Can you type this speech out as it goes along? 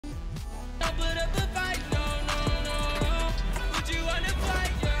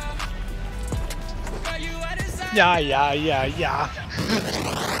Yeah, yeah, yeah, yeah.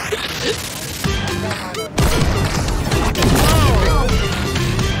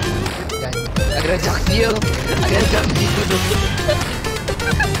 I'm gonna talk to you. I'm gonna talk to you.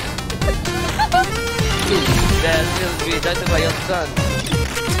 That feels good. That's my young son.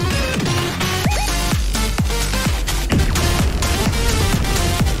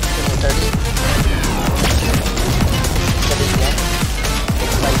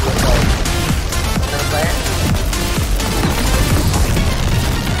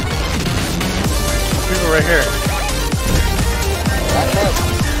 People right here.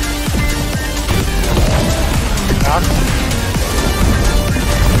 Knock.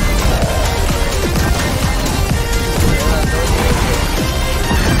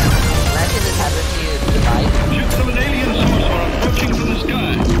 Imagine this happened to you tonight. Ships of an alien source are approaching from the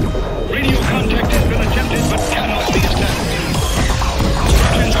sky. Radio contact has been attempted but cannot be established.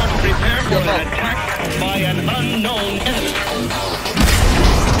 Instructions are to prepare for an attack by an unknown enemy.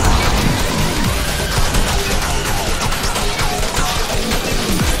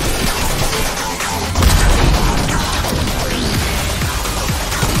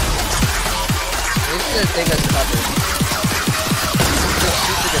 Take us cover. Just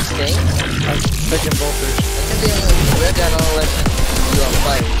shoot to the sting? I'm taking voltage. I think the only red gun only lets you on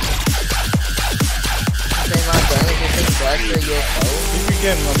fire. Same on the only thing that's for your foe. You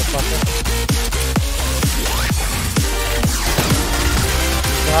begin, motherfucker.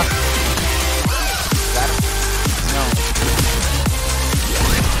 Knock. Got him? No.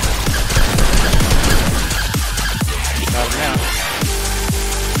 Got him now.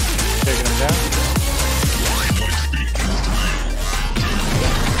 Taking him down.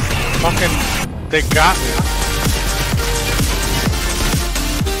 Fucking, they got me.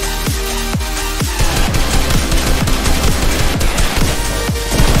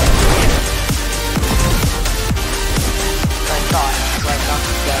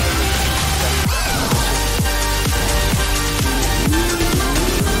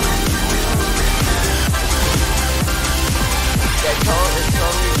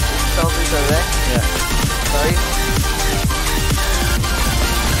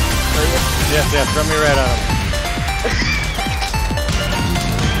 Yeah, throw me right out.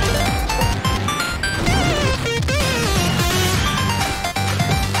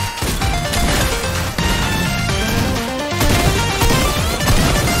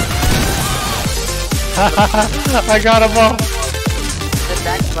 I got him all. The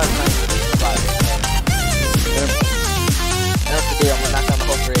back spot my sweet spot. That's the deal, I'm gonna knock down the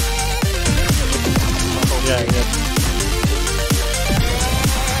whole bridge. Yeah.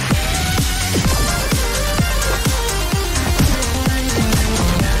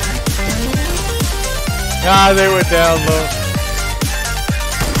 Ah, they were down low.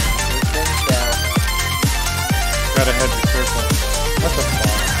 Gotta head to circle. That's a far.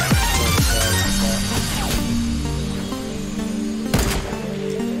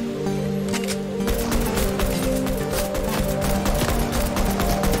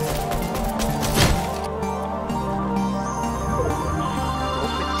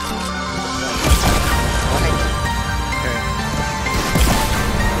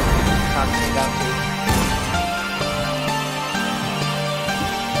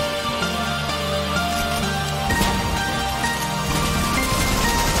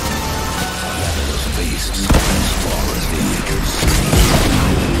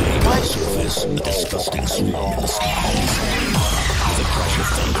 Disgusting swarm in the skies. With a crash of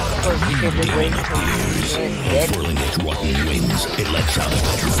thunder, whirling its rotten wings, it lets out a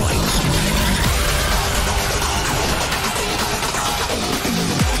petrifying scream.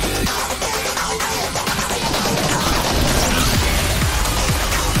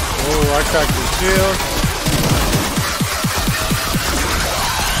 Oh, I cracked the shield.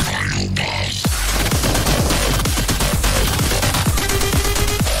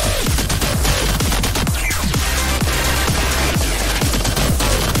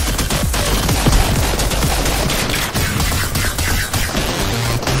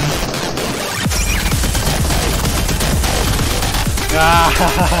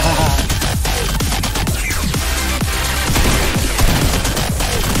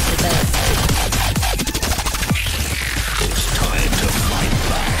 It's time to fight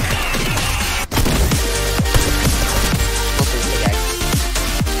back.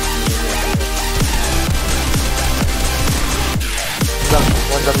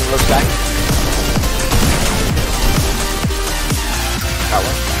 One doesn't look back. That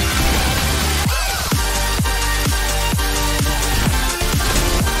one.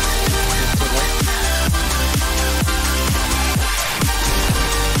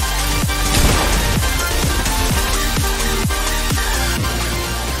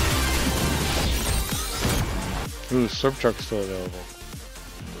 Surf truck's still available.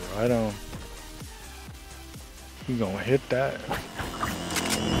 Right on. You gonna hit that?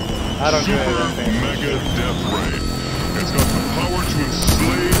 I don't do any of that thing. Mega Death Ray. It's got the power to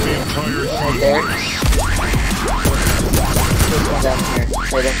enslave the entire Right there. This one down here.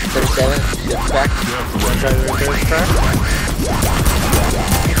 Right there. 37. Good crack. Right there's crack.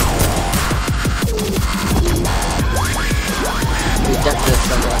 We definitely have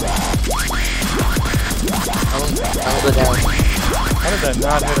someone. I'm gonna go down. How did that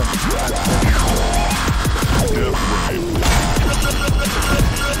not hit him?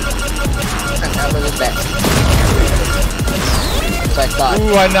 And now look back. So I thought.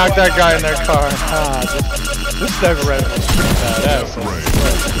 Ooh, I knocked that guy in their car. Ah, this Death Ray was badass.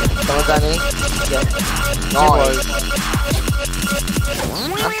 Someone's on me? Yeah. He was.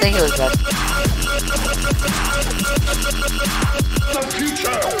 I think it was best. The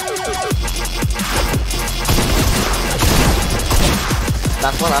future!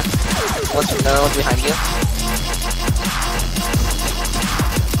 Last one, last. Another one behind you.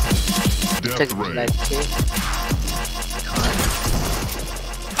 Take Death Ray. knife too.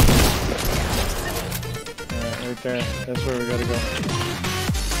 Right there. That's where we gotta go.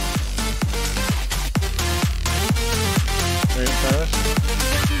 Right in front of us.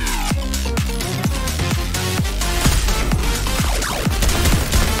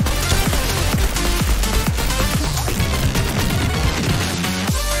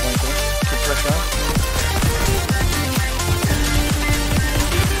 Keep pressing on.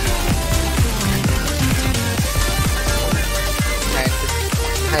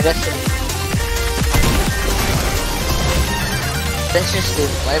 Behind us. That's just the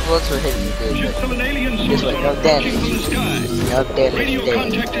my bullets were hitting you good, Ships of an alien this source way, are no damage. approaching from the sky. No damage Radio there.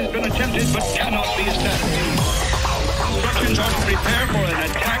 contact has been attempted but cannot be established. Instructions are to prepare for an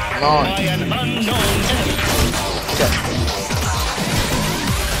attack Come on. by an unknown enemy. Go.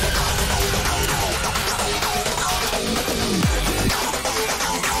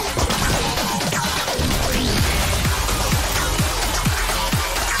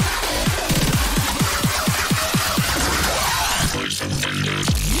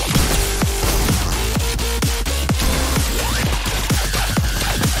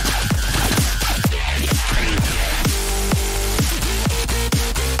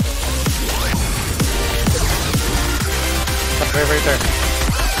 Right there.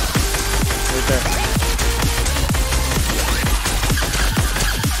 Right there.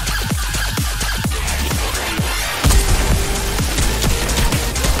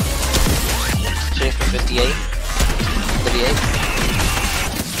 Shooting for 58. 38.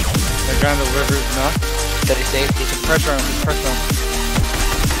 That guy in the river is not. 36. Decent Pressure on him. Pressure on him.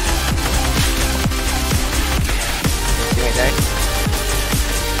 See right there.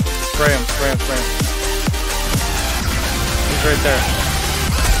 Spray him. Spray him. Spray him. He's right there.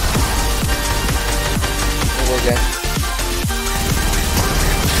 We're good.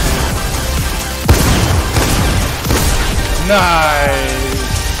 Nice.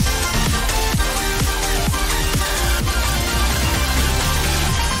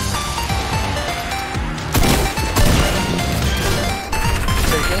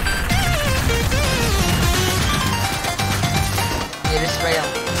 Yeah, just spray him.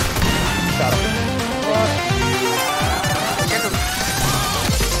 Got him.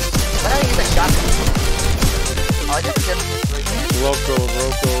 Why don't I use a shotgun? Oh, I just killed him. Loco,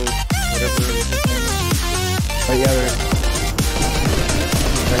 whatever his name is. Oh yeah, there.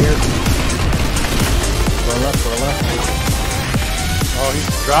 Right here. Go left, go left. Oh, he's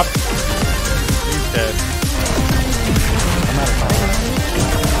dropped. He's dead. I'm out of time.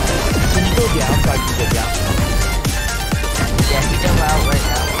 Can you go down so I can go down? Yeah, he's doing well right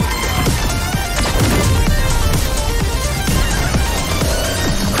now.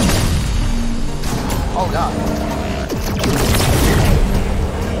 Oh god.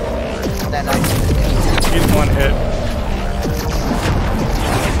 That nice. He's one hit.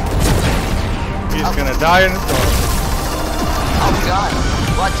 He's gonna die in the storm. Oh god.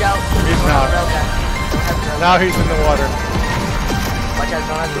 Watch out. He's not. Now he's in the water. Watch out,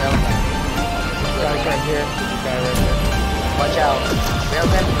 don't have the railgun. Guy right here. There's a guy right there. Watch out.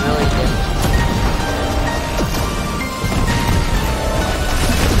 Railgun really dangerous.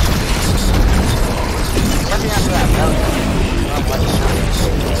 Jumping after that railgun. Oh, watch out.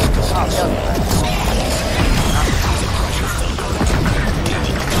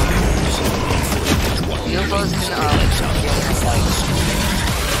 Oh, UFOs can,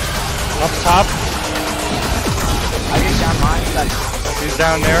 Up top. I just shot mine, but He's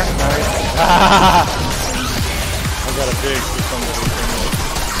down there. Nice. I got a big for somebody.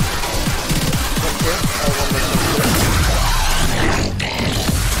 one, two, or one, two.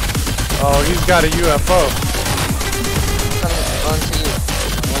 Oh, he's got a UFO. Coming to you.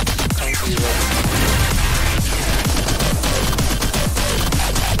 Coming to you.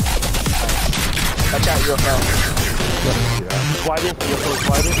 Watch out, UFO. Sliding, UFO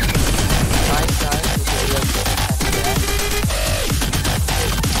sliding. Nice.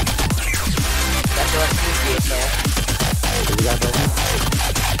 That's what UFO. You got that one?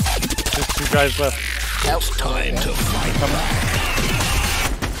 Just 2 guys left. Nope. Time to fight back.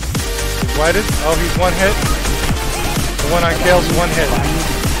 He's whited. Oh, he's 1 hit. The one on Kael's 1 hit.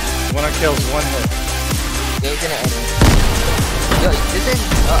 The one on Kael's 1 hit. Yeah, he's gonna end it. Yo, this is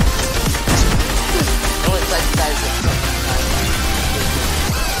oh, it's like guys.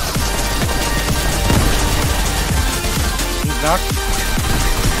 He's knocked.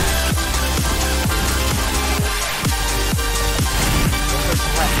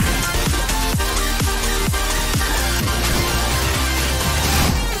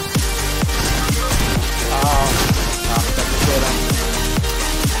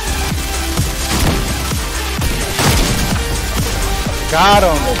 Got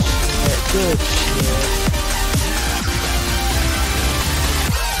him. Good shit.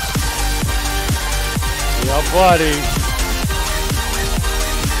 Yeah, buddy.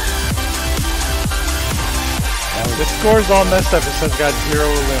 The score's all messed up. It says got 0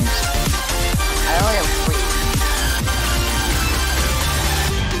 limbs. I only have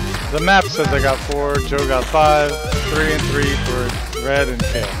 3. The map says I got 4. Joe got 5. 3 and 3 for Red and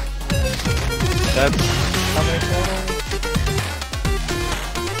Kael. That's how many total?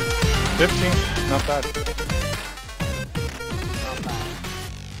 15. Not bad.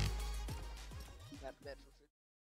 Not bad.